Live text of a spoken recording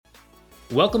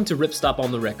Welcome to Ripstop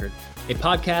on the Record, a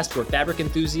podcast where fabric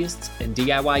enthusiasts and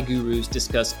DIY gurus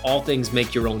discuss all things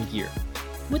make your own gear,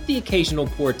 with the occasional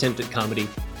poor attempt at comedy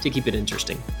to keep it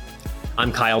interesting.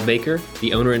 I'm Kyle Baker,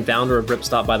 the owner and founder of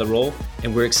Ripstop by the Roll,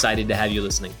 and we're excited to have you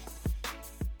listening.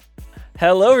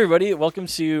 Hello, everybody. Welcome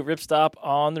to Ripstop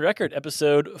on the Record,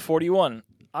 episode 41.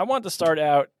 I want to start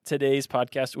out today's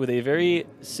podcast with a very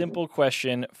simple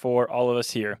question for all of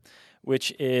us here,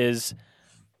 which is,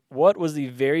 what was the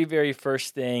very, very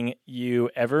first thing you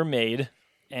ever made,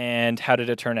 and how did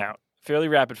it turn out? Fairly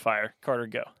rapid fire. Carter,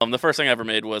 go. The first thing I ever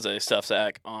made was a stuff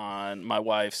sack on my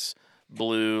wife's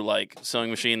blue sewing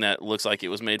machine that looks like it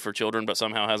was made for children, but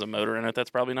somehow has a motor in it that's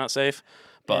probably not safe.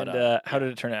 But and how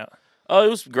did it turn out? Oh, it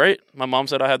was great. My mom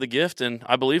said I had the gift, and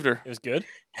I believed her. It was good?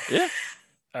 Yeah.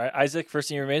 All right, Isaac, first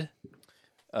thing you ever made?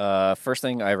 First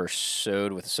thing I ever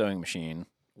sewed with a sewing machine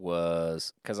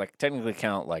was, because I technically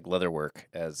count leather work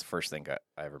as the first thing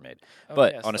I ever made.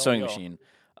 But yes, on a sewing machine,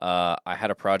 I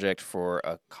had a project for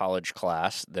a college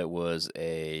class that was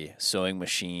a sewing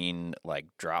machine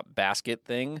drop basket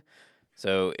thing.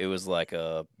 So it was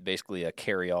basically a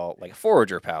carry-all, a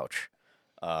forager pouch,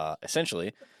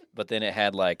 essentially. But then it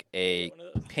had a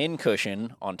pin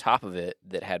cushion on top of it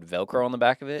that had Velcro on the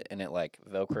back of it, and it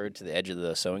Velcroed to the edge of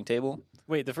the sewing table.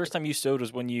 Wait, the first time you sewed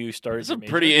was when you started It's your a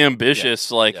major? pretty ambitious,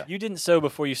 Yeah. You didn't sew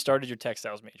before you started your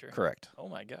textiles major. Correct. Oh,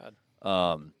 my God.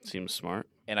 Seems smart.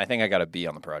 And I think I got a B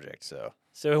on the project, so.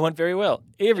 So it went very well.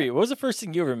 Avery, what was the first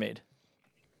thing you ever made?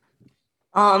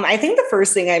 I think the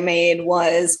first thing I made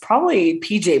was probably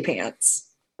PJ pants.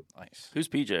 Nice. Who's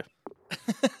PJ?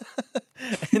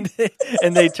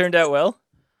 and they turned out well?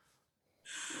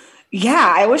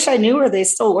 Yeah, I wish I knew where they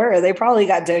still were. They probably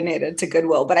got donated to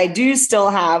Goodwill, but I do still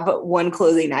have one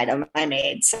clothing item I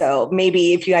made. So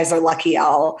maybe if you guys are lucky,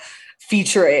 I'll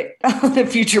feature it on a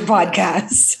future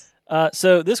podcast.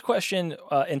 So this question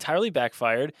entirely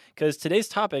backfired because today's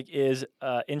topic is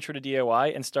intro to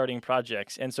DIY and starting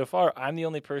projects. And so far, I'm the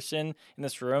only person in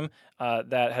this room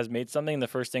that has made something. The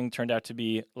first thing turned out to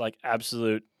be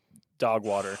absolute dog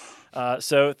water.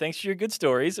 So thanks for your good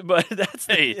stories, but that's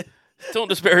Hey, don't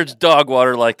disparage dog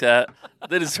water like that.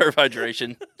 They deserve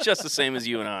hydration, just the same as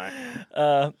you and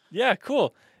I. Yeah,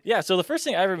 cool. Yeah, so the first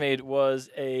thing I ever made was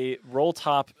a roll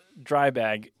top dry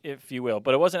bag, if you will,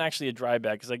 but it wasn't actually a dry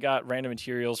bag because I got random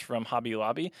materials from Hobby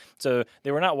Lobby. So they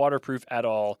were not waterproof at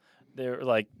all. They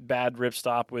were bad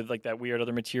ripstop with that weird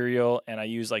other material, and I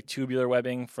used tubular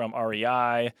webbing from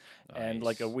REI and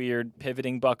a weird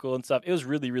pivoting buckle and stuff. It was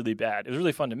really, really bad. It was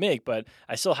really fun to make, but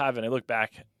I still have it. I look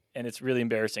back and it's really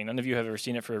embarrassing. None of you have ever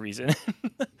seen it for a reason.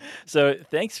 So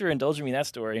thanks for indulging me in that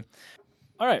story.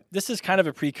 All right, this is kind of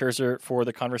a precursor for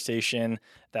the conversation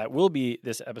that will be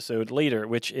this episode later,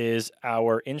 which is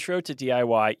our Intro to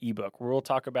DIY ebook, where we'll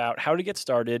talk about how to get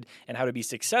started and how to be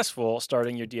successful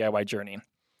starting your DIY journey.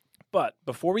 But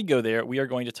before we go there, we are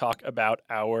going to talk about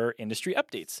our industry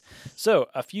updates. So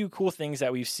a few cool things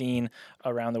that we've seen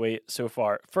around the way so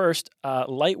far. First,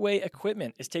 Lightweight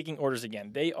Equipment is taking orders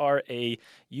again. They are a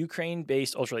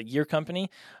Ukraine-based ultralight gear company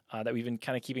that we've been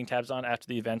kind of keeping tabs on after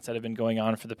the events that have been going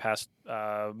on for the past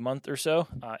month or so.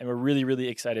 And we're really, really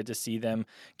excited to see them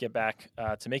get back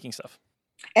to making stuff.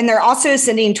 And they're also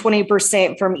sending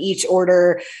 20% from each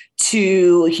order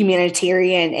to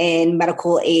humanitarian and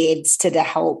medical aids to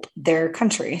help their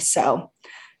country. So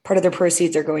part of their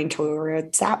proceeds are going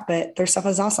towards that, but their stuff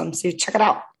is awesome. So check it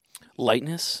out.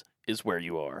 Lightness is where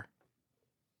you are.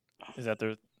 Is that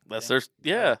their... That's their...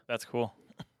 Yeah. That's cool.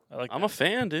 I'm a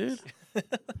fan, dude.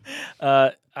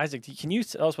 Isaac, can you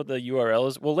tell us what the URL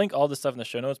is? We'll link all this stuff in the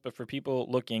show notes, but for people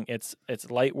looking, it's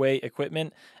Lightweight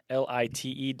Equipment,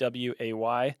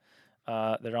 LITEWAY.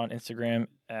 They're on Instagram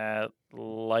at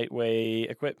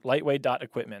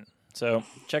lightweight.equipment. So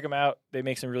check them out. They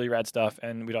make some really rad stuff,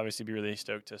 and we'd obviously be really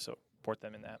stoked to support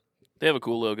them in that. They have a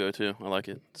cool logo, too. I like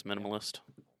it. It's minimalist.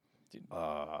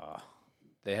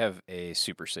 They have a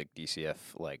super sick DCF,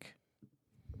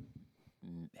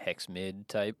 hex mid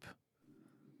type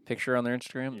picture on their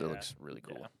Instagram that looks really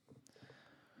cool. Yeah.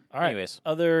 All right. Anyways,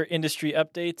 other industry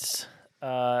updates.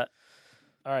 All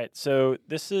right. So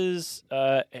this is,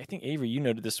 I think Avery, you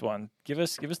noted this one. Give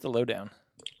us the lowdown.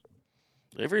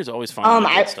 Avery's always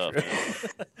finding good stuff.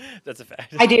 That's a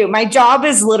fact. I do. My job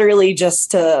is literally just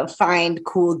to find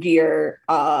cool gear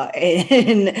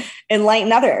and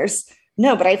enlighten others.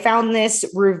 No, but I found this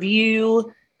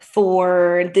review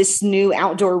for this new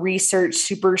Outdoor Research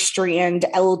Super Strand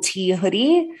LT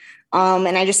hoodie.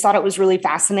 And I just thought it was really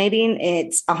fascinating.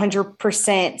 It's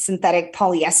 100% synthetic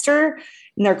polyester,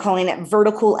 and they're calling it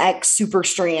Vertical X Super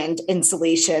Strand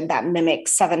insulation that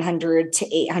mimics 700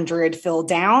 to 800 fill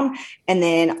down. And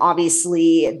then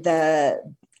obviously the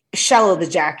shell of the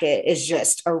jacket is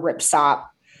just a ripstop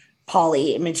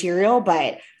poly material,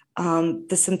 but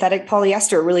the synthetic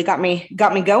polyester really got me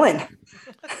going.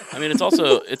 I mean, it's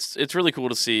also it's really cool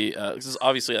to see. Because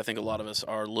obviously, I think a lot of us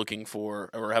are looking for,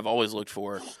 or have always looked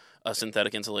for, a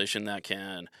synthetic insulation that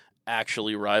can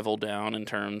actually rival down in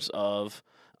terms of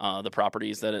the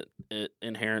properties that it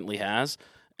inherently has.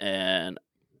 And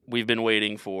we've been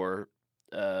waiting for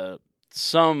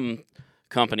some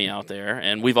company out there,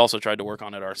 and we've also tried to work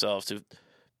on it ourselves to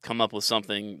come up with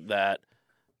something that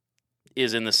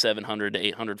is in the 700 to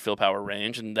 800 fill power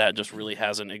range, and that just really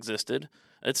hasn't existed.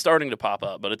 It's starting to pop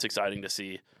up, but it's exciting to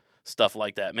see stuff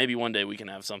like that. Maybe one day we can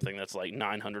have something that's like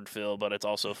 900 fill, but it's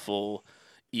also full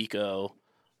eco,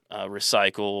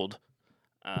 recycled,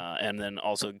 and then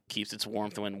also keeps its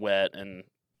warmth when wet, and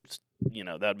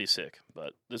that'd be sick.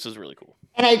 But this is really cool.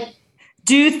 And I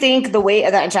do think the weight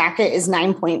of that jacket is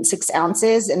 9.6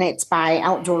 ounces, and it's by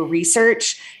Outdoor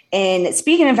Research. And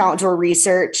speaking of outdoor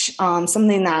research,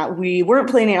 something that we weren't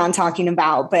planning on talking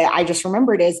about, but I just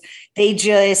remembered is they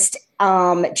just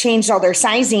changed all their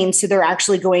sizing. So they're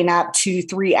actually going up to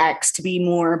 3X to be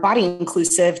more body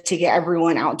inclusive to get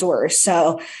everyone outdoors.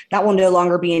 So that will no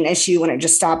longer be an issue when it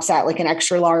just stops at like an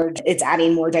extra large. It's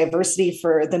adding more diversity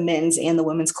for the men's and the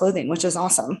women's clothing, which is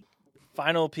awesome.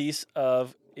 Final piece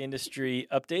of industry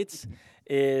updates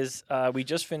is we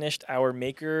just finished our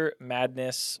Maker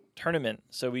Madness tournament.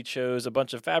 So we chose a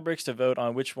bunch of fabrics to vote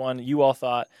on which one you all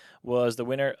thought was the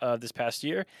winner of this past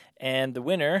year. And the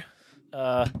winner,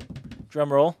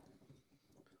 drum roll.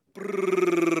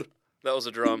 That was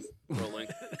a drum rolling.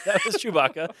 That was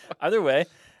Chewbacca. Either way,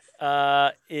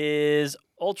 is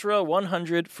Ultra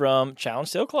 100 from Challenge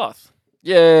Sailcloth.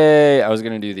 Yay! I was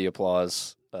going to do the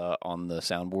applause on the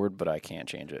soundboard, but I can't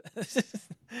change it.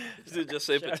 Does it just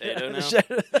say potato now?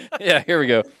 Yeah, here we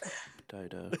go.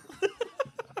 Potato.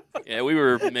 Yeah, we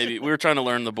were trying to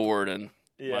learn the board and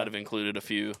might have included a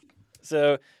few.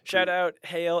 So shout out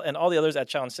Hale and all the others at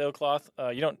Challenge Sailcloth.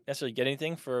 You don't necessarily get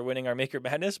anything for winning our Maker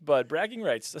Madness, but bragging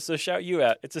rights. So shout you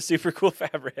out. It's a super cool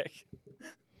fabric.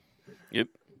 Yep,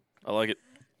 I like it.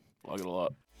 I like it a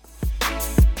lot.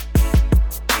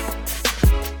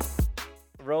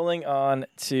 Rolling on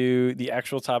to the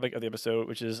actual topic of the episode,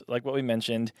 which is like what we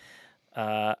mentioned,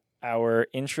 our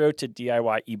intro to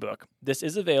DIY ebook. This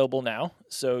is available now,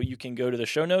 so you can go to the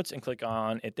show notes and click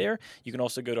on it there. You can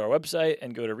also go to our website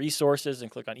and go to resources and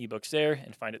click on ebooks there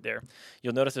and find it there.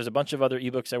 You'll notice there's a bunch of other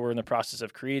ebooks that we're in the process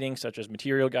of creating, such as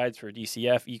material guides for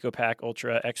DCF, EcoPack,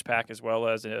 Ultra, X-Pack, as well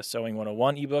as a Sewing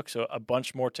 101 ebook, so a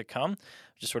bunch more to come.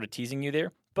 Just sort of teasing you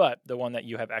there. But the one that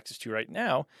you have access to right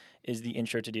now is the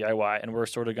Intro to DIY, and we're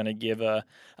sort of going to give a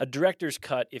director's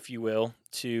cut, if you will,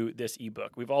 to this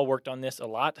ebook. We've all worked on this a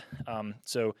lot,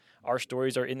 so our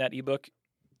stories are in that ebook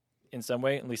in some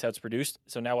way, at least how it's produced.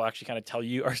 So now we'll actually kind of tell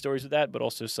you our stories with that, but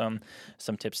also some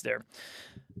tips there.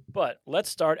 But let's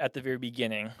start at the very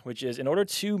beginning, which is in order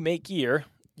to make gear,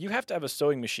 you have to have a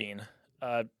sewing machine.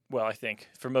 Well, I think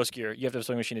for most gear, you have to have a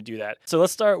sewing machine to do that. So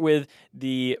let's start with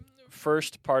the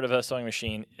first part of a sewing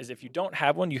machine is if you don't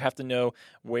have one, you have to know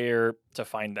where to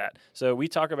find that. So we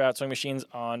talk about sewing machines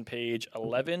on page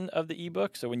 11 of the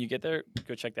ebook. So when you get there,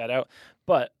 go check that out.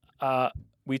 But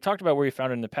we talked about where we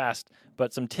found it in the past,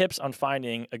 but some tips on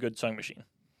finding a good sewing machine.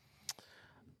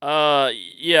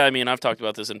 Yeah, I mean, I've talked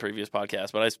about this in previous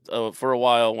podcasts, but for a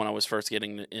while when I was first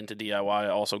getting into DIY, I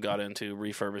also got into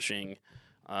refurbishing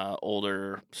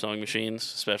older sewing machines,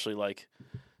 especially like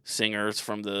Singers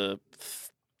from the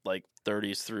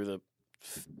 30s through the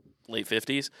late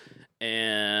 50s.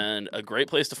 And a great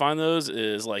place to find those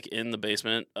is like in the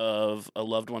basement of a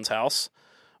loved one's house,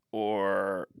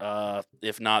 or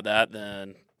if not that,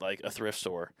 then like a thrift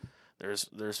store. There's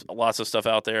lots of stuff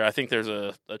out there. I think there's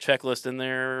a checklist in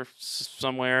there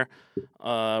somewhere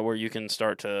where you can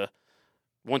start to,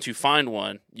 once you find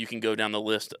one, you can go down the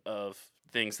list of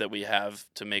things that we have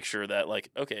to make sure that like,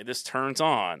 okay, this turns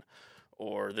on,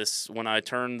 or this, when I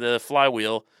turn the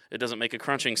flywheel, it doesn't make a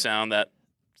crunching sound that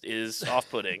is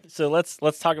off-putting. So let's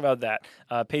talk about that.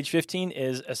 Page 15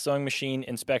 is a sewing machine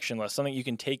inspection list, something you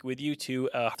can take with you to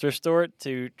a thrift store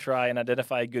to try and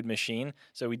identify a good machine.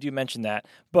 So we do mention that.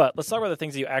 But let's talk about the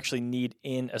things that you actually need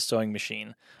in a sewing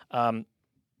machine.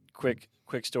 Quick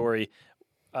story.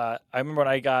 I remember when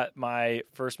I got my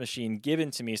first machine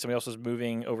given to me, somebody else was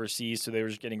moving overseas, so they were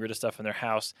just getting rid of stuff in their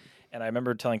house. And I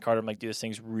remember telling Carter, I'm like, dude, this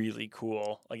thing's really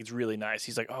cool. Like, it's really nice.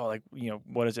 He's like, oh, like,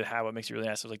 what does it have? What makes it really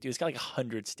nice? I was like, dude, it's got like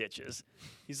 100 stitches.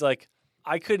 He's like,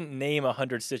 I couldn't name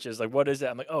 100 stitches. Like, what is that?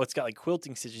 I'm like, oh, it's got like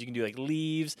quilting stitches. You can do like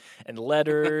leaves and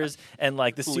letters and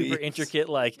like the super intricate,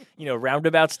 like,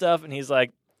 roundabout stuff. And he's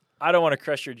like, I don't want to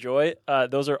crush your joy.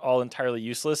 Those are all entirely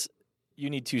useless. You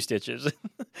need 2 stitches.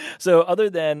 So other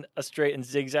than a straight and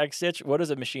zigzag stitch, what does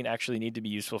a machine actually need to be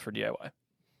useful for DIY?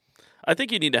 I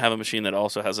think you need to have a machine that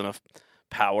also has enough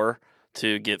power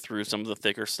to get through some of the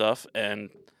thicker stuff. And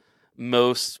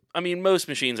most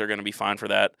machines are going to be fine for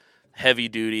that. Heavy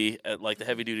duty, like the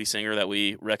heavy duty Singer that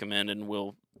we recommend,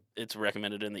 and it's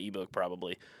recommended in the ebook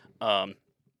probably. The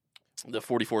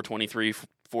 4423,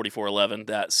 4411,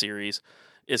 that series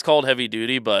is called heavy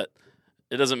duty, but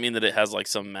it doesn't mean that it has like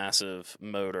some massive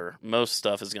motor. Most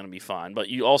stuff is going to be fine. But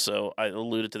I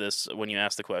alluded to this when you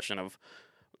asked the question of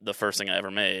the first thing I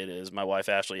ever made is my wife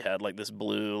Ashley had like this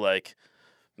blue like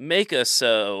make a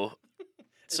sew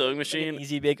sewing machine. Like an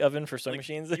easy bake oven for sewing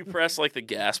machines. You press like the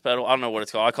gas pedal. I don't know what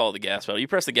it's called. I call it the gas pedal. You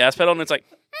press the gas pedal and it's like,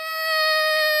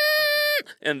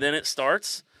 and then it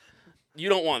starts. You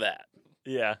don't want that.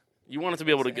 Yeah. You want it to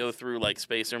be able to go through like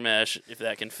spacer mesh if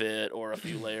that can fit, or a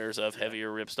few layers of heavier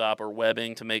ripstop or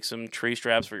webbing to make some tree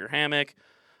straps for your hammock.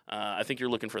 I think you're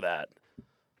looking for that.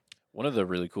 One of the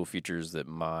really cool features that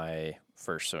my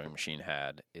first sewing machine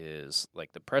had is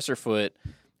like the presser foot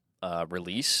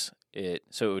release.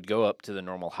 So it would go up to the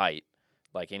normal height,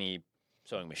 like any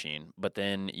sewing machine, but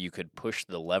then you could push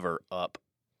the lever up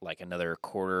like another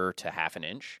quarter to half an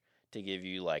inch to give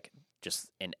you like just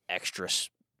an extra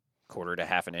quarter to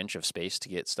half an inch of space to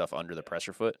get stuff under the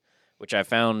presser foot, which I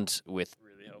found with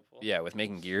really helpful. Yeah, with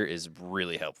making gear is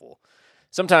really helpful.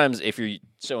 Sometimes if you're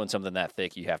sewing something that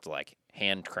thick, you have to like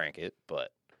hand crank it,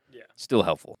 but yeah, still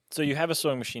helpful. So you have a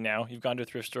sewing machine now. You've gone to a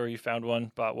thrift store, you found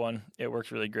one, bought one. It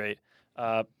works really great.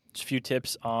 Just a few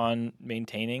tips on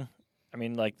maintaining. I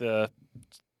mean, like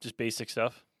just basic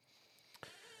stuff.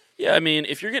 Yeah, I mean,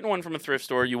 if you're getting one from a thrift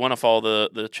store, you want to follow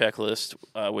the checklist,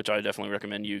 which I definitely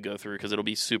recommend you go through because it'll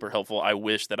be super helpful. I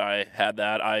wish that I had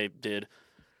that. I did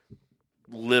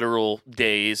literal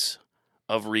days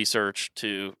of research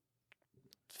to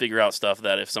figure out stuff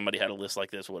that if somebody had a list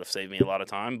like this would have saved me a lot of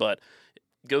time. But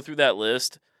go through that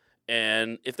list,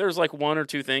 and if there's like one or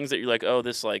two things that you're like, oh,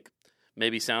 this like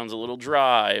maybe sounds a little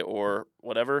dry or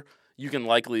whatever, you can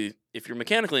likely, if you're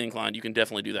mechanically inclined, you can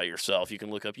definitely do that yourself. You can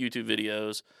look up YouTube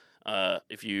videos.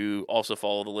 If you also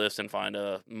follow the list and find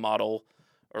a model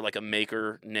or like a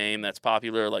maker name that's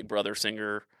popular, like Brother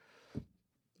Singer,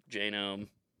 Janome,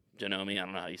 I don't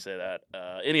know how you say that.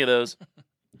 Any of those,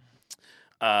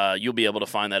 you'll be able to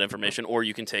find that information, or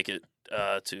you can take it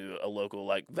to a local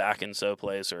like vac and sew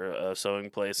place or a sewing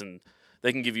place, and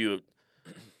they can give you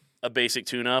a basic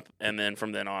tune-up, and then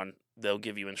from then on, they'll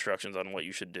give you instructions on what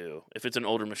you should do. If it's an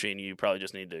older machine, you probably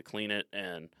just need to clean it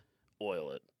and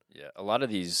oil it. Yeah, a lot of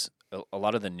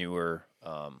the newer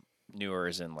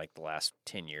is in like the last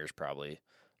 10 years probably,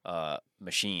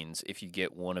 machines, if you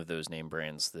get one of those name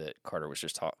brands that Carter was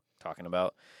just talking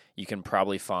about, you can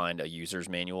probably find a user's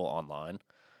manual online.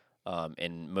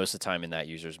 And most of the time in that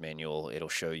user's manual, it'll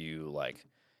show you like,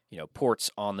 ports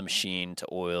on the machine to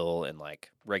oil and like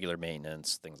regular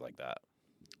maintenance, things like that.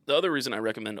 The other reason I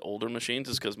recommend older machines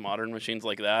is because modern machines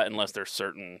like that, unless they're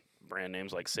certain brand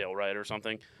names like Sailrite or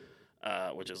something,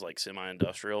 which is like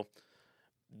semi-industrial,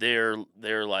 they're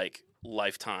like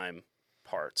lifetime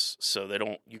parts, so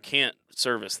you can't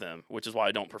service them, which is why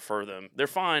I don't prefer them. They're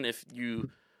fine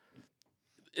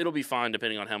it'll be fine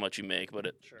depending on how much you make,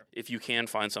 but if you can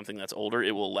find something that's older,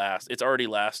 it will last. It's already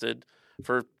lasted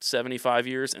for 75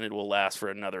 years, and it will last for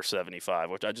another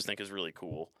 75, which I just think is really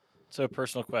cool. So,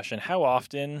 personal question: how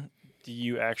often do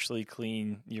you actually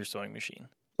clean your sewing machine?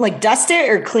 Like dust it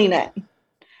or clean it?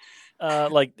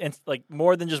 Like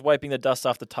more than just wiping the dust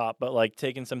off the top, but like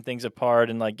taking some things apart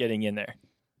and like getting in there.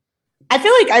 I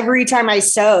feel like every time I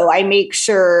sew, I make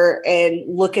sure and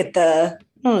look at I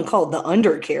don't want to call it the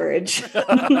undercarriage.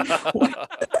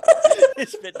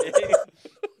 It's been big.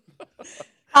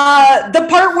 The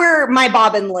part where my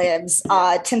bobbin lives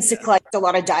tends to collect a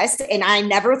lot of dust, and I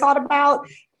never thought about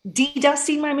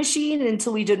de-dusting my machine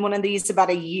until we did one of these about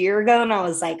a year ago, and I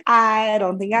was like, I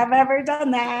don't think I've ever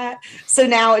done that. So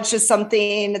now it's just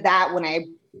something that when I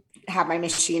have my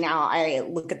machine out, I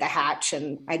look at the hatch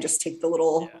and I just take the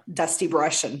little dusty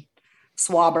brush and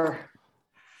swabber.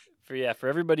 For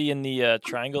everybody in the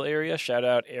Triangle area, shout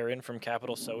out Aaron from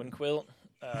Capital Sew and Quilt.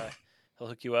 He'll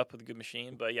hook you up with a good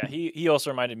machine. But yeah, he also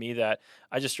reminded me that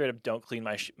I just straight up don't clean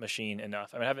my machine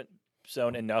enough. I mean, I haven't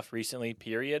sewn enough recently,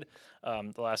 period.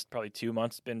 The last probably 2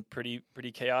 months have been pretty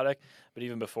chaotic. But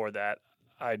even before that,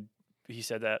 he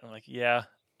said that. I'm like, yeah,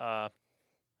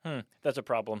 that's a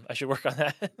problem. I should work on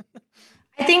that.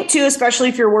 I think too, especially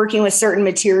if you're working with certain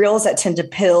materials that tend to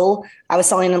pill. I was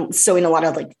sewing a lot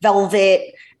of like velvet.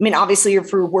 I mean, obviously,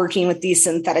 if you're working with these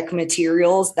synthetic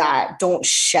materials that don't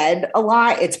shed a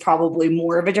lot, it's probably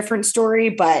more of a different story,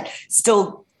 but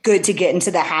still good to get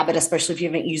into the habit, especially if you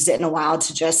haven't used it in a while,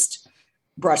 to just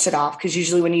brush it off. Because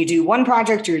usually when you do one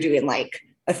project, you're doing like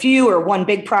a few or one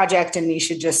big project, and you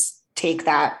should just take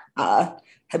that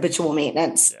habitual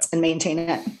maintenance and maintain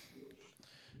it.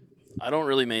 I don't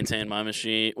really maintain my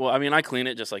machine. Well, I mean, I clean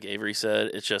it just like Avery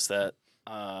said. It's just that,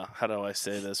 how do I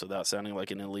say this without sounding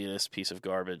like an elitist piece of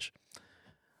garbage?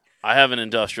 I have an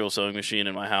industrial sewing machine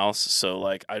in my house, so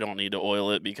like I don't need to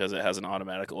oil it because it has an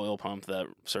automatic oil pump that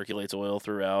circulates oil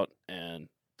throughout, and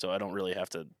so I don't really have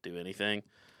to do anything.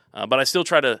 But I still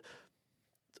try to.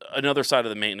 Another side of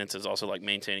the maintenance is also like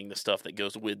maintaining the stuff that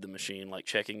goes with the machine, like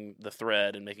checking the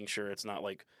thread and making sure it's not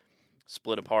like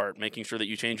split apart, making sure that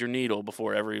you change your needle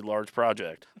before every large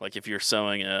project. Like if you're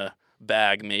sewing a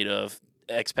bag made of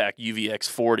X-Pac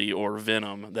UVX40 or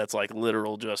Venom, that's like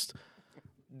literal just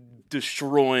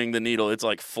destroying the needle. It's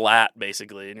like flat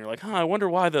basically, and you're like, I wonder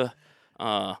why the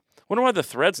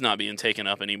thread's not being taken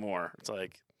up anymore. It's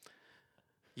like,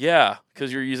 yeah,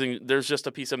 because there's just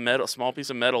a small piece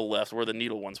of metal left where the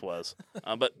needle once was.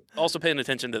 But also paying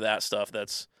attention to that stuff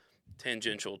that's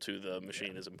tangential to the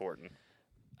machine is important.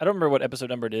 I don't remember what episode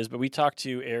number it is, but we talked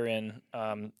to Aaron,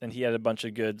 and he had a bunch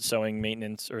of good sewing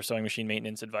maintenance or sewing machine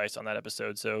maintenance advice on that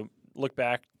episode. So look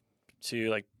back to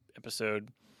like episode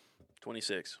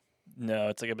 26. No,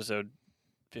 it's like episode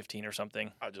 15 or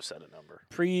something. I just said a number.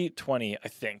 Pre-20, I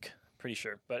think. Pretty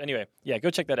sure. But anyway, yeah, go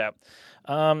check that out.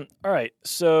 All right,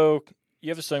 so you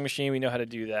have a sewing machine. We know how to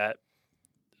do that.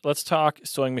 Let's talk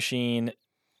sewing machine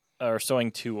or sewing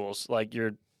tools, like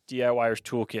your DIYer's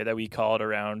toolkit that we call it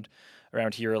around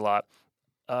here a lot.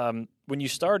 When you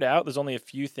start out, there's only a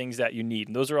few things that you need,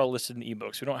 and those are all listed in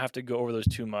ebooks. We don't have to go over those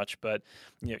too much, but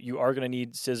you are going to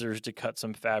need scissors to cut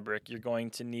some fabric. You're going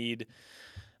to need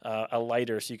a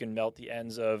lighter so you can melt the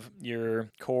ends of your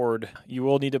cord. You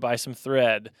will need to buy some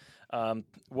thread.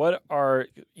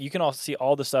 You can all see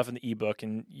all the stuff in the ebook,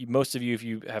 and most of you, if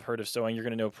you have heard of sewing, you're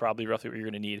going to know probably roughly what you're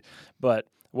going to need. But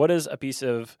what is a piece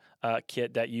of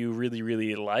kit that you really,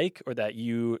 really like, or that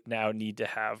you now need to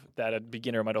have that a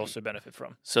beginner might also benefit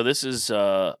from? So this is,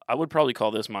 I would probably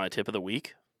call this my tip of the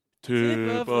week.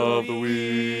 Tip of the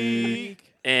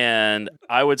week. And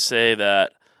I would say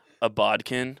that a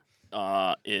bodkin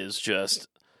is just,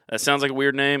 that sounds like a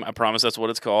weird name. I promise that's what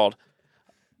it's called.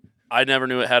 I never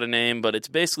knew it had a name, but it's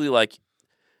basically like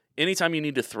anytime you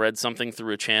need to thread something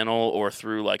through a channel or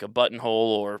through like a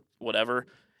buttonhole or whatever,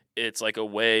 it's like a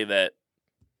way that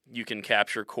you can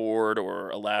capture cord or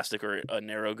elastic or a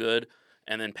narrow good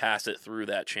and then pass it through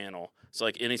that channel. So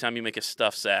like anytime you make a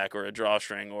stuff sack or a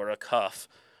drawstring or a cuff,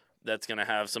 that's going to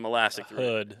have some elastic through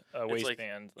hood, it. A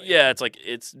waistband.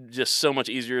 It's just so much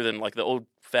easier than like the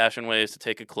old-fashioned ways to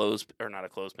take a not a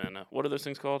clothespin. What are those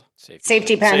things called?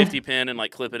 Safety pin. Safety pin, and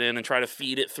like clip it in and try to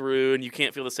feed it through, and you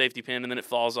can't feel the safety pin, and then it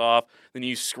falls off. Then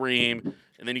you scream,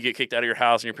 and then you get kicked out of your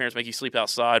house, and your parents make you sleep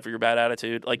outside for your bad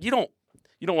attitude. Like you don't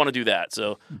want to do that.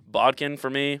 So bodkin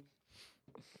for me,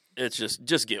 it's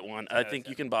just get one. I think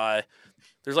you can buy.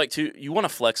 There's like two. You want a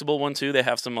flexible one too. They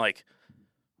have some like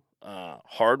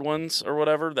hard ones or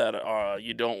whatever that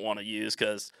you don't want to use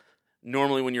because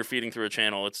normally when you're feeding through a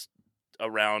channel, it's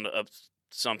around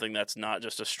something that's not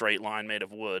just a straight line made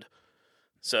of wood.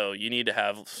 So you need to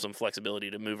have some flexibility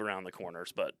to move around the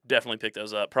corners, but definitely pick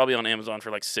those up. Probably on Amazon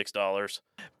for like $6.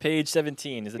 Page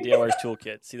 17 is the DIYer's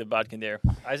toolkit. See the bodkin there.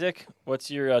 Isaac, what's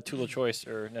your tool of choice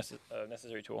or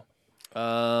necessary tool?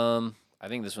 I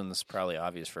think this one's probably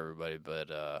obvious for everybody,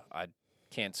 but I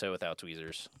can't sew without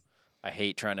tweezers. I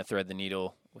hate trying to thread the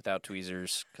needle without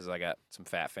tweezers because I got some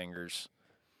fat fingers.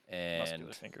 And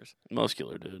Muscular fingers.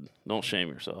 Muscular, dude. Don't shame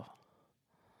yourself.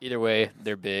 Either way,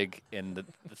 they're big and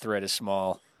the thread is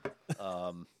small.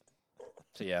 So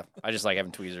yeah, I just like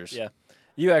having tweezers. Yeah.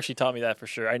 You actually taught me that for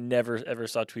sure. I never, ever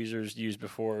saw tweezers used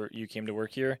before you came to work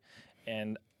here.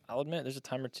 And I'll admit, there's a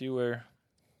time or two where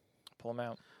I pull them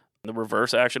out. The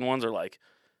reverse action ones are like,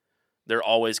 they're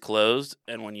always closed,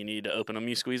 and when you need to open them,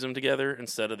 you squeeze them together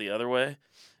instead of the other way.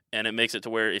 And it makes it to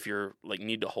where if you're like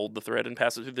need to hold the thread and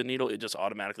pass it through the needle, it just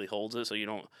automatically holds it. So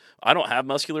I don't have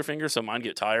muscular fingers, so mine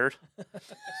get tired.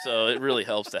 So it really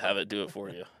helps to have it do it for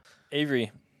you.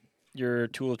 Avery, your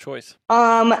tool of choice.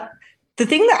 The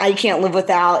thing that I can't live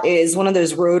without is one of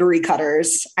those rotary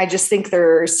cutters. I just think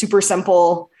they're super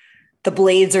simple. The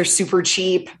blades are super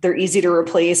cheap. They're easy to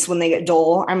replace when they get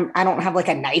dull. I don't have like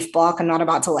a knife block. I'm not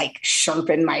about to like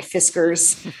sharpen my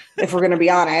fiskars if we're going to be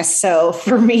honest. So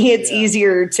for me, it's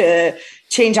easier to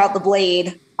change out the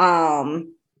blade.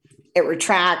 It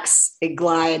retracts, it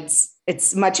glides.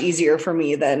 It's much easier for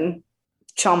me than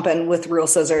chomping with real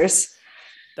scissors.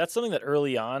 That's something that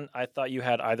early on I thought you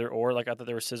had either or. Like I thought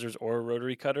there were scissors or a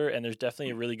rotary cutter, and there's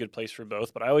definitely a really good place for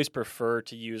both. But I always prefer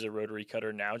to use a rotary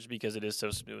cutter now, just because it is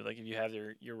so smooth. Like if you have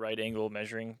your right angle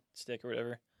measuring stick or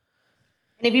whatever.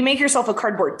 And if you make yourself a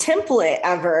cardboard template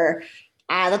ever,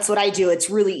 that's what I do. It's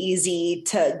really easy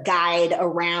to guide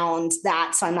around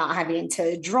that, so I'm not having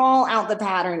to draw out the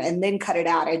pattern and then cut it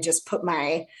out. I just put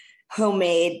my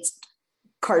homemade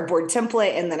cardboard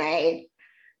template and then I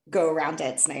go around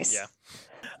it. It's nice. Yeah.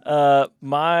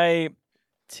 My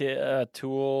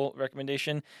tool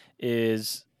recommendation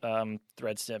is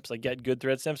thread snips. Like get good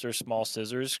thread snips or small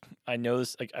scissors. I know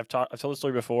this. Like I've told the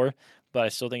story before, but I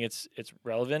still think it's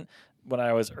relevant. When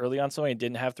I was early on sewing, I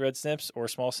didn't have thread snips or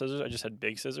small scissors. I just had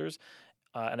big scissors.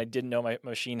 And I didn't know my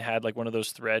machine had like one of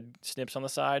those thread snips on the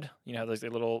side. You know, like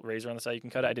the little razor on the side you can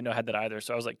cut it. I didn't know I had that either.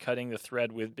 So I was like cutting the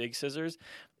thread with big scissors.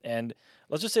 And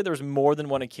let's just say there was more than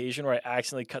one occasion where I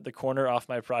accidentally cut the corner off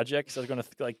my project. So I was going to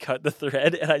like cut the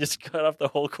thread and I just cut off the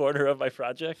whole corner of my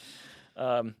project,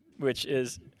 which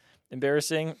is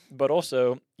embarrassing. But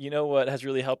also, you know what has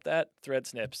really helped that? Thread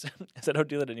snips. So I don't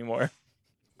do that anymore.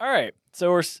 All right.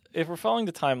 So if we're following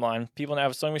the timeline, people now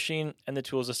have a sewing machine and the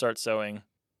tools to start sewing.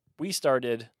 We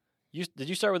started. Did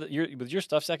you start with your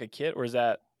stuff sack a kit, or is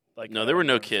that like? No, there were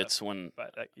no kits when.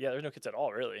 But yeah, there were no kits at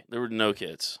all, really. There were no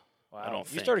kits. Wow. I don't You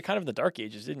think. started kind of in the dark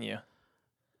ages, didn't you?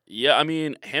 Yeah, I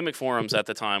mean, hammock forums at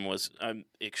the time was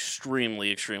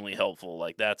extremely, extremely helpful.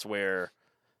 Like that's where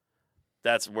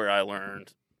I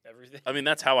learned Everything. I mean,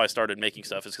 that's how I started making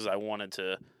stuff, is because I wanted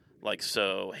to like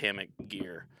sew hammock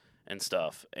gear and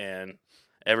stuff, and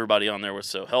everybody on there was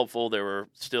so helpful. There were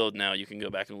still, now you can go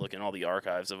back and look in all the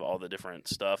archives of all the different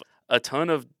stuff. A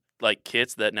ton of like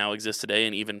kits that now exist today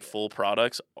and even full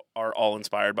products are all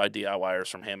inspired by DIYers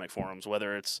from hammock forums,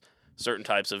 whether it's certain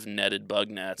types of netted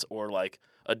bug nets or like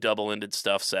a double-ended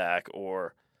stuff sack,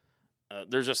 or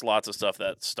there's just lots of stuff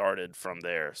that started from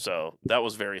there. So that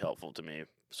was very helpful to me.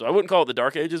 So I wouldn't call it the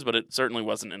dark ages, but it certainly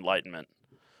wasn't enlightenment.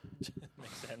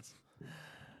 Makes sense.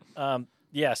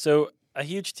 Yeah, so a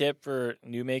huge tip for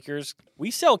new makers,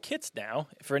 we sell kits now,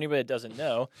 for anybody that doesn't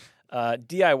know,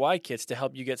 DIY kits to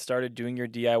help you get started doing your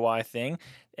DIY thing,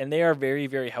 and they are very,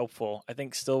 very helpful. I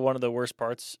think still one of the worst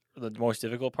parts, the most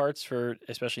difficult parts for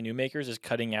especially new makers, is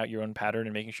cutting out your own pattern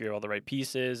and making sure you have all the right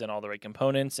pieces and all the right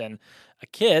components, and a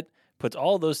kit puts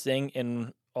all those things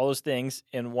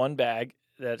in one bag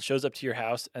that shows up to your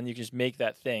house, and you can just make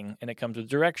that thing, and it comes with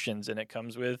directions, and it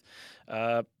comes with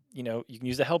you can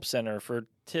use the help center for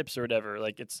tips or whatever.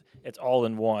 Like it's all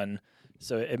in one.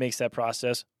 So it makes that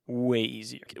process way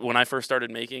easier. When I first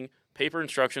started making, paper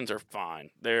instructions are fine.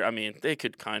 They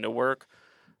could kind of work.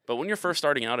 But when you're first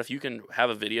starting out, if you can have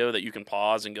a video that you can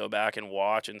pause and go back and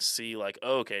watch and see like,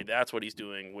 oh, okay, that's what he's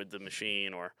doing with the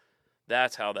machine, or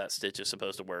that's how that stitch is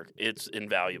supposed to work, it's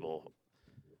invaluable.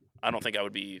 I don't think I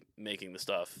would be making the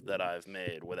stuff that I've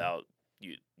made without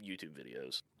YouTube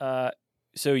videos.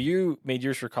 So you made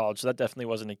yours for college, so that definitely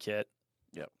wasn't a kit.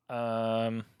 Yep.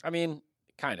 I mean,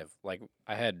 kind of. Like,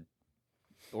 I had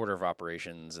order of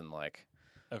operations, and, like,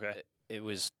 okay, it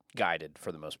was guided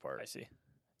for the most part. I see.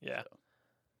 Yeah.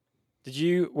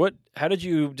 So. How did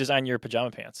you design your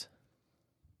pajama pants?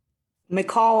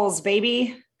 McCall's,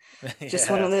 baby.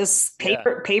 Just one of those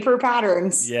paper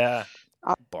patterns. Yeah.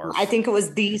 Barf. I think it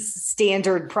was the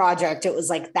standard project. It was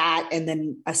like that and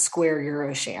then a square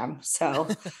Eurosham. So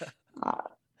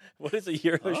what is a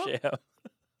Eurosham?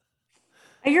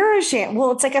 A Eurosham.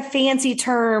 Well, it's like a fancy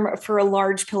term for a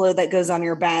large pillow that goes on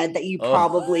your bed that you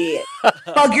probably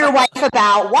bug your wife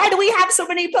about. Why do we have so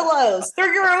many pillows?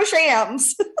 They're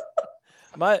Euroshams.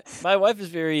 My wife is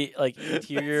very like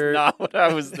interior. That's not what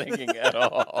I was thinking at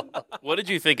all. What did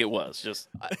you think it was? Just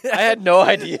I had no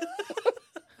idea.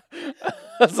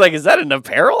 I was like, is that an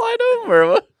apparel item or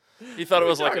what? you thought it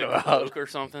was like a cloak or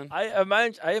something? I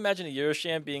imagine a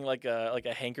Eurosham being like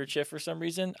a handkerchief for some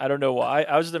reason. I don't know why.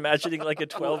 I was just imagining like a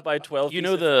 12 by 12. You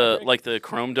know the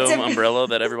chrome dome umbrella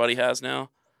that everybody has now?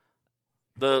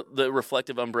 The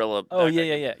reflective umbrella. Oh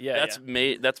yeah. That's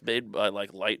made by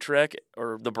like Light Trek,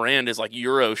 or the brand is like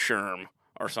Eurosherm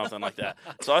or something like that.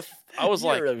 So I was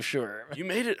like, Eurosherm. You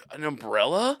made it an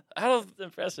umbrella out of? That's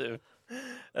impressive.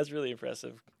 That's really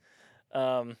impressive.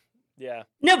 Yeah.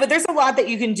 No, but there's a lot that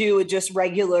you can do with just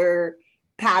regular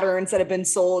patterns that have been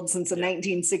sold since the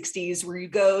 1960s, where you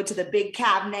go to the big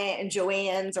cabinet in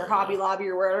Joann's or Hobby Lobby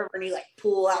or wherever, and you like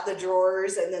pull out the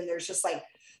drawers, and then there's just like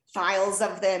files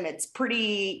of them. It's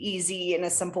pretty easy in a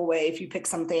simple way if you pick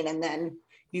something and then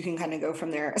you can kind of go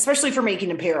from there, especially for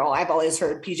making apparel. I've always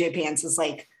heard PJ Pants is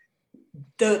like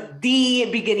the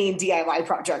beginning DIY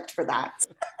project for that.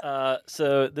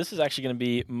 So this is actually going to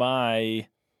be my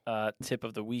tip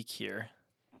of the week here.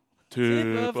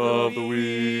 Tip of the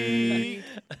week.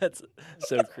 That's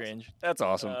so cringe. That's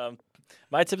awesome.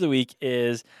 My tip of the week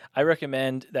is I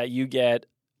recommend that you get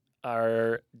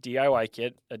our DIY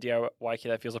kit, a DIY kit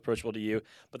that feels approachable to you,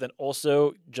 but then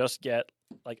also just get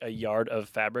like a yard of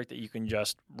fabric that you can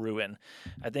just ruin.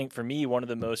 I think for me, one of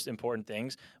the most important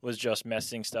things was just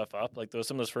messing stuff up. Like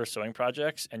some of those first sewing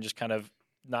projects and just kind of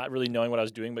not really knowing what I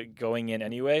was doing, but going in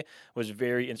anyway was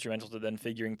very instrumental to then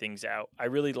figuring things out. I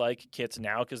really like kits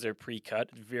now because they're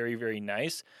pre-cut, very, very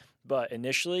nice. But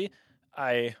initially,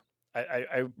 I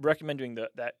recommend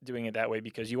doing it that way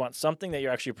because you want something that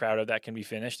you're actually proud of that can be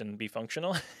finished and be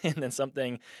functional, and then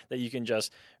something that you can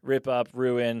just rip up,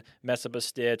 ruin, mess up a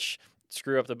stitch,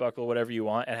 screw up the buckle, whatever you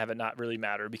want, and have it not really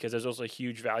matter. Because there's also a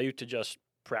huge value to just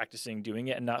practicing doing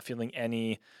it and not feeling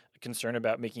any concern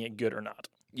about making it good or not.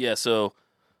 Yeah, so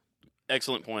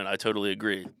excellent point. I totally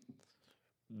agree.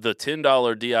 The $10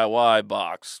 DIY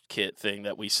box kit thing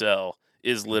that we sell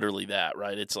is literally that,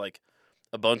 right? It's like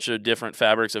a bunch of different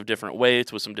fabrics of different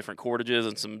weights with some different cordages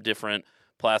and some different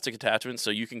plastic attachments,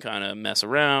 so you can kind of mess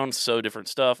around, sew different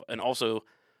stuff. And also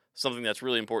something that's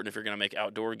really important if you're going to make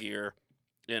outdoor gear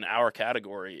in our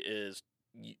category is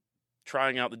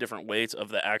trying out the different weights of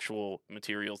the actual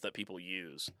materials that people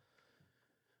use.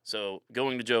 So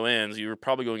going to Joann's, you're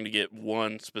probably going to get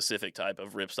one specific type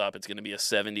of ripstop. It's going to be a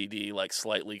 70D, like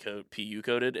slightly PU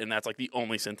coated, and that's like the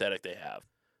only synthetic they have.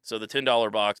 So the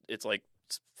 $10 box, it's like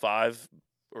 5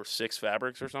 or 6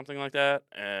 fabrics or something like that.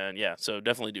 And yeah, so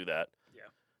definitely do that. Yeah.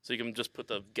 So you can just put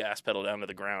the gas pedal down to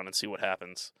the ground and see what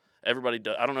happens. Everybody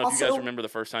does. I don't know if you guys remember the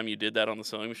first time you did that on the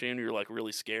sewing machine. You're like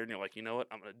really scared, and you're like, you know what?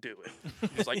 I'm going to do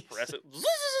it. Just like press it.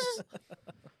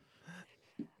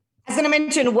 I was going to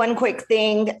mention one quick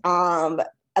thing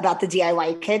about the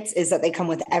DIY kits is that they come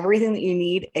with everything that you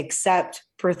need except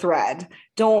for thread.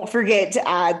 Don't forget to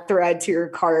add thread to your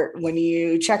cart when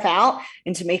you check out,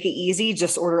 and to make it easy,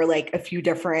 just order like a few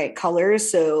different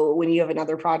colors. So when you have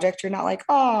another project, you're not like,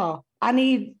 oh, I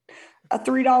need a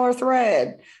 $3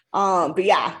 thread. But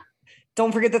yeah,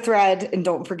 don't forget the thread and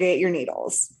don't forget your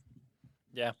needles.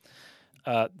 Yeah,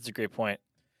 that's a great point.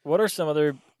 What are some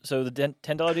other... So the $10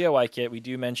 DIY kit, we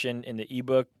do mention in the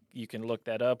ebook. You can look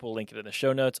that up. We'll link it in the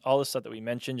show notes. All the stuff that we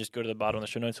mentioned, just go to the bottom of the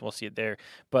show notes and we'll see it there.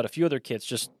 But a few other kits,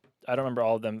 just I don't remember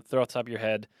all of them. Throw off the top of your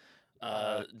head.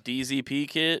 DZP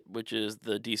kit, which is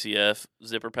the DCF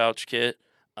zipper pouch kit.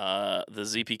 The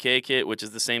ZPK kit, which is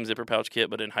the same zipper pouch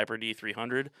kit but in Hyper D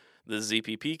 300. The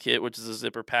ZPP kit, which is a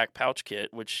zipper pack pouch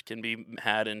kit, which can be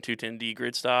had in 210D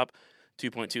grid stop,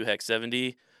 2.2 hex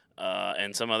 70.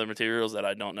 And some other materials that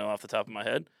I don't know off the top of my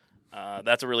head.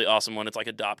 That's a really awesome one. It's like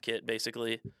a DOP kit,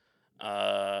 basically.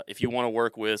 If you want to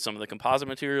work with some of the composite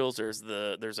materials, there's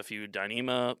a few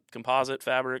Dyneema composite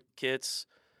fabric kits.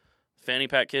 Fanny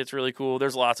pack kits, really cool.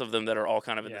 There's lots of them that are all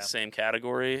kind of in the same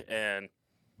category. And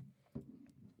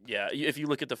yeah, if you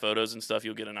look at the photos and stuff,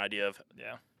 you'll get an idea of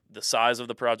the size of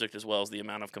the project as well as the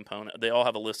amount of component. They all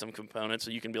have a list of components,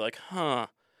 so you can be like, I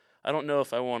don't know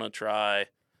if I want to try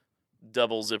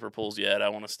double zipper pulls yet. I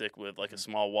want to stick with like a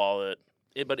small wallet.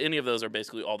 But any of those are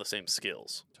basically all the same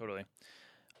skills. Totally.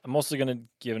 I'm also going to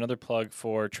give another plug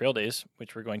for Trail Days,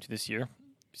 which we're going to this year.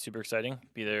 Super exciting.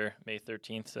 Be there May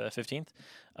 13th, 15th.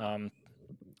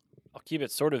 I'll keep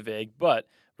it sort of vague, but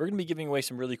we're going to be giving away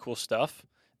some really cool stuff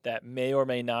that may or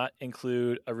may not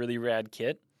include a really rad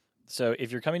kit. So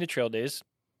if you're coming to Trail Days,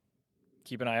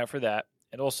 keep an eye out for that.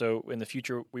 And also, in the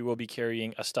future, we will be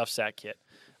carrying a stuff sack kit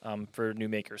for new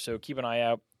makers. So keep an eye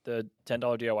out. The $10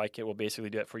 DIY kit will basically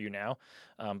do it for you now,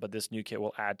 but this new kit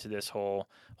will add to this whole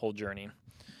journey.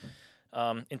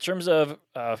 In terms of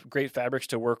great fabrics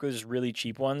to work with, just really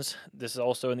cheap ones. This is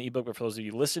also in the ebook, but for those of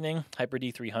you listening, Hyper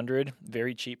D 300,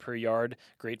 very cheap per yard,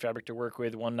 great fabric to work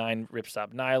with, 1.9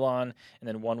 ripstop nylon, and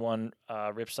then 1.1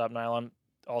 ripstop nylon.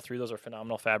 All three of those are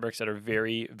phenomenal fabrics that are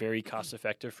very, very cost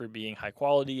effective for being high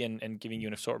quality and giving you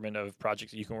an assortment of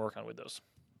projects that you can work on with those.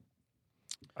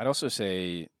 I'd also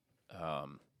say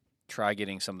try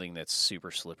getting something that's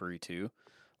super slippery too,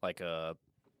 like a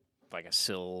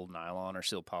sil nylon or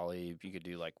sil poly. You could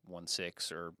do like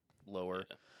 1.6 or lower,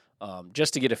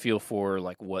 just to get a feel for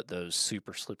like what those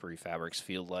super slippery fabrics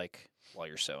feel like while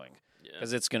you're sewing,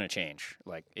 because it's going to change.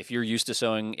 Like if you're used to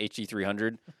sewing HG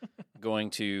 300, going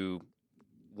to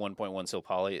 1.1 sil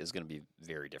poly is going to be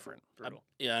very different. Brutal.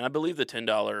 And I believe the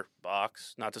 $10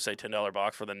 box, not to say $10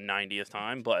 box for the 90th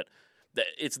time, but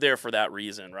it's there for that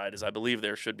reason, right? Is I believe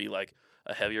there should be like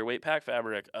a heavier weight pack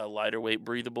fabric, a lighter weight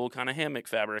breathable kind of hammock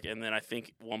fabric, and then I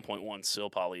think 1.1 sil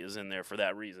poly is in there for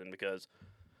that reason, because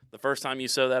the first time you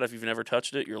sew that, if you've never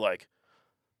touched it, you're like,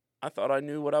 I thought I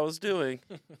knew what I was doing,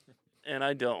 and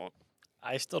I don't.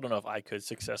 I still don't know if I could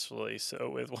successfully sew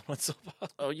with one sil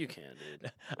poly. Oh, you can,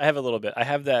 dude. I have a little bit. I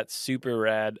have that super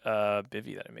rad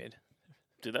bivvy that I made.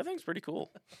 Dude, that thing's pretty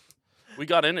cool. We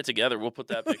got in it together. We'll put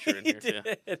that picture in here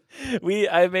too.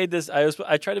 I made this.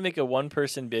 I tried to make a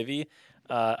 1-person bivvy.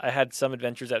 I had some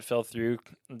adventures that fell through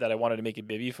that I wanted to make a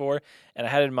bivvy for, and I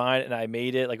had it in mind, and I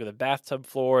made it like with a bathtub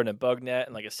floor and a bug net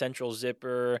and like a central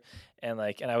zipper, and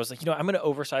I was like, I'm going to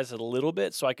oversize it a little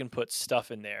bit so I can put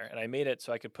stuff in there, and I made it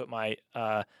so I could put my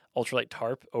ultralight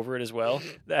tarp over it as well.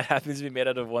 That happens to be made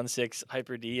out of 1.6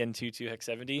 Hyper D and 2.2 Hex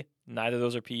 70. Neither of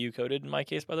those are PU coated in my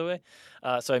case, by the way.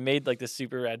 So I made like this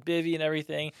super rad bivvy and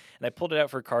everything, and I pulled it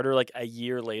out for Carter like a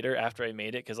year later after I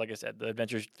made it, because like I said, the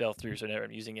adventures fell through, so I never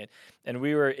am using it. And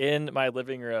we were in my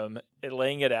living room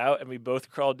laying it out, and we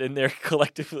both crawled in there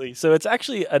collectively. So it's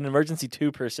actually an emergency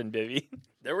 2-person bivvy.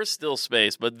 There was still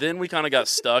space, but then we kind of got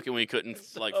stuck and we couldn't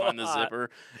find the zipper,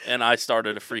 and I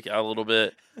started to freak out a little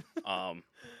bit.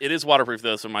 It is waterproof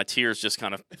though, so my tears just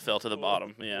kind of fell to the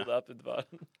bottom. Yeah. Up at the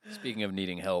bottom. Speaking of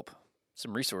needing help,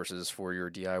 some resources for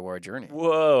your DIY journey.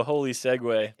 Whoa, holy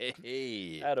segue.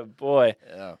 Hey. Attaboy.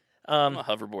 Yeah. I'm a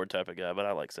hoverboard type of guy, but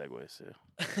I like Segways too.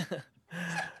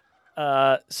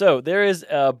 So there is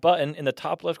a button in the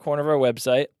top left corner of our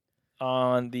website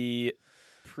on the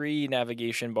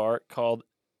pre-navigation bar called,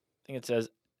 I think it says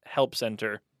Help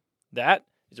Center. That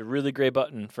is a really great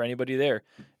button for anybody there.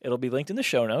 It'll be linked in the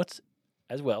show notes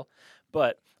as well.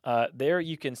 But there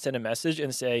you can send a message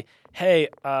and say, hey,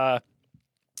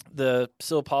 the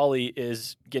sil poly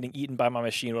is getting eaten by my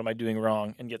machine. What am I doing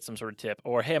wrong? And get some sort of tip.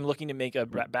 Or, hey, I'm looking to make a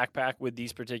backpack with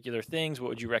these particular things. What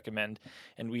would you recommend?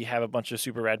 And we have a bunch of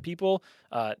super rad people.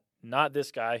 Not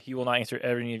this guy. He will not answer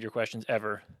any of your questions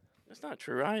ever. That's not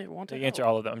true. I want to answer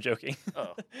all of them. I'm joking.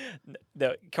 Oh.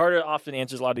 Carter often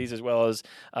answers a lot of these, as well as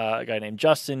a guy named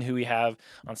Justin, who we have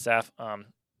on staff.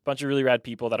 Bunch of really rad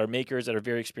people that are makers that are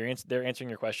very experienced. They're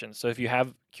answering your questions. So if you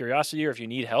have curiosity or if you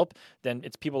need help, then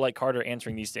it's people like Carter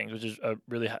answering these things, which is a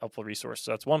really helpful resource.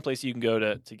 So that's one place you can go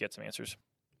to get some answers.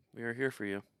 We are here for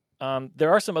you.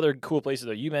 There are some other cool places,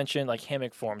 though. You mentioned like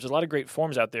hammock forums. There's a lot of great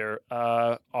forums out there.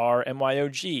 Our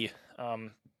MYOG,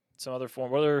 some other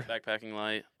forum. Backpacking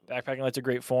Light. Backpacking Light's a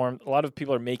great forum. A lot of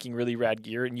people are making really rad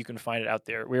gear, and you can find it out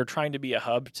there. We're trying to be a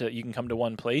hub you can come to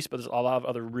one place, but there's a lot of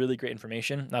other really great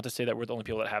information. Not to say that we're the only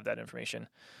people that have that information.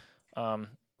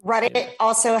 Reddit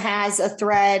also has a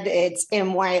thread. It's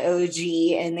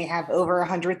MYOG, and they have over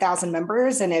 100,000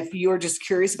 members. And if you're just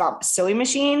curious about sewing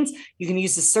machines, you can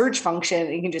use the search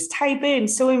function. You can just type in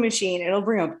sewing machine. It'll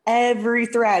bring up every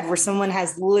thread where someone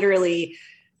has literally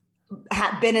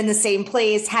been in the same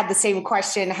place, had the same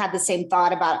question, had the same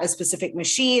thought about a specific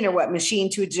machine or what machine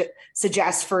to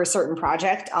suggest for a certain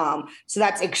project. So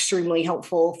that's extremely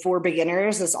helpful for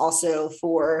beginners. It's also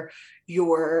for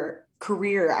your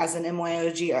career as an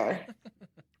MYOGer.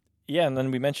 Yeah, and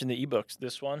then we mentioned the ebooks.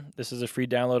 This is a free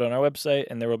download on our website,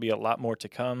 and there will be a lot more to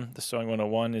come. The Sewing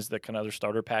 101 is the kind of other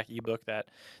starter pack ebook that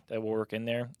will work in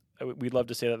there. We'd love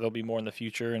to say that there'll be more in the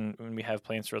future, and we have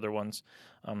plans for other ones.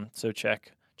 So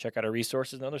check out our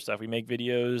resources and other stuff. We make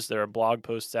videos. There are blog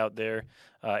posts out there,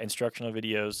 instructional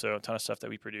videos, so a ton of stuff that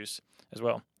we produce as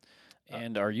well.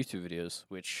 And our YouTube videos,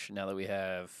 which now that we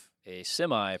have a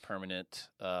semi-permanent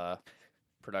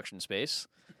production space,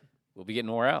 we'll be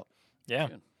getting more out. Yeah.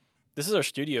 Soon. This is our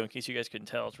studio, in case you guys couldn't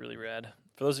tell. It's really rad.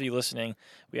 For those of you listening,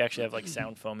 we actually have like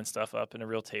sound foam and stuff up and a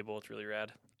real table. It's really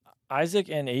rad. Isaac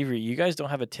and Avery, you guys don't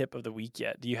have a tip of the week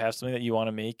yet. Do you have something that you want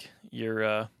to make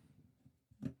your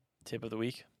tip of the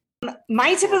week?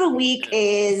 My tip of the week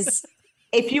is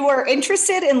if you are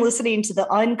interested in listening to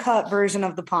the uncut version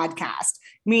of the podcast,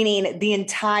 meaning the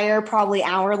entire probably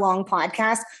hour-long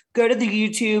podcast, go to the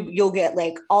YouTube. You'll get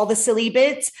like all the silly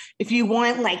bits. If you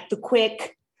want like the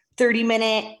quick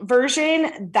 30-minute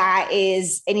version, that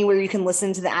is anywhere you can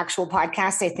listen to the actual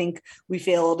podcast. I think we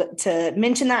failed to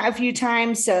mention that a few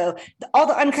times. So all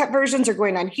the uncut versions are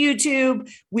going on YouTube.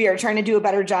 We are trying to do a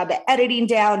better job at editing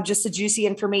down just the juicy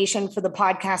information for the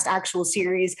podcast actual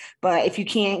series. But if you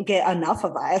can't get enough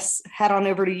of us, head on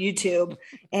over to YouTube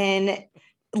and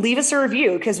leave us a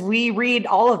review, because we read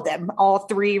all of them, all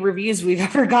 3 reviews we've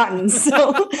ever gotten.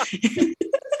 So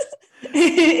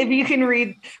if you can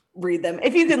read them.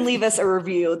 If you can leave us a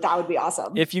review, that would be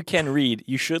awesome. If you can read,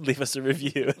 you should leave us a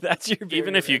review. That's your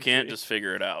even if you can't, just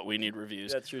figure it out. We need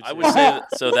reviews. That's true. I would say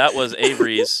so. That was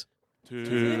Avery's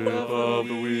tip of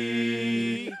the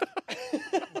week.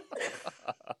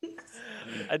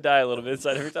 I die a little bit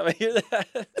inside every time I hear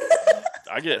that.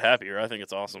 I get happier. I think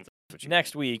it's awesome.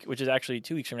 Next week, which is actually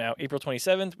 2 weeks from now, April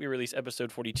 27th, we release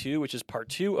episode 42, which is part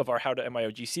 2 of our How to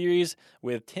MYOG series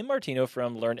with Tim Martino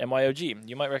from Learn MYOG.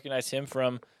 You might recognize him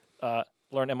from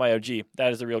Learn MYOG.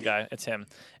 That is the real guy. It's him.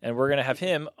 And we're going to have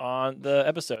him on the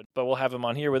episode, but we'll have him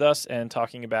on here with us and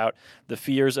talking about the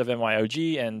fears of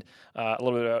MYOG and a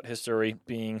little bit about his story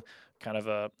being kind of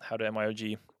a How to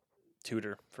MYOG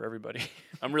tutor for everybody.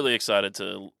 I'm really excited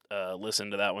to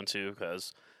listen to that one too,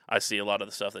 because I see a lot of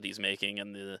the stuff that he's making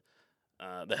and the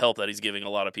help that he's giving a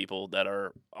lot of people that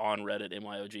are on Reddit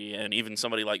MYOG, and even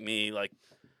somebody like me, like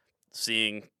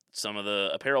seeing some of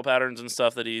the apparel patterns and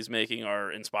stuff that he's making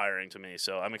are inspiring to me.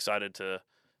 So I'm excited to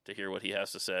hear what he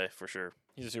has to say for sure.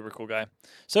 He's a super cool guy.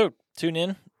 So tune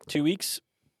in 2 weeks,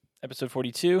 episode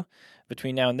 42.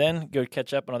 Between now and then, go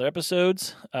catch up on other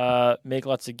episodes. Make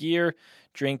lots of gear,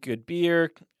 drink good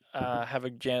beer, have a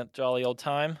jolly old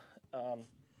time.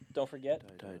 Don't forget.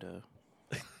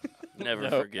 Never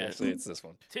No, forget. actually, it's this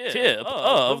one. Tip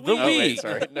of the Oh, wait, week.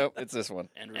 sorry. Nope, it's this one.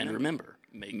 And remember,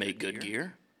 make good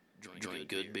gear, drink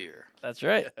good beer. That's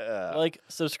right. Like,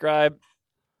 subscribe,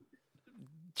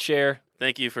 share.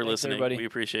 Thank you for Thanks, listening. everybody. We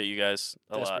appreciate you guys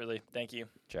a lot. Desperately. Thank you.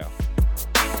 Ciao.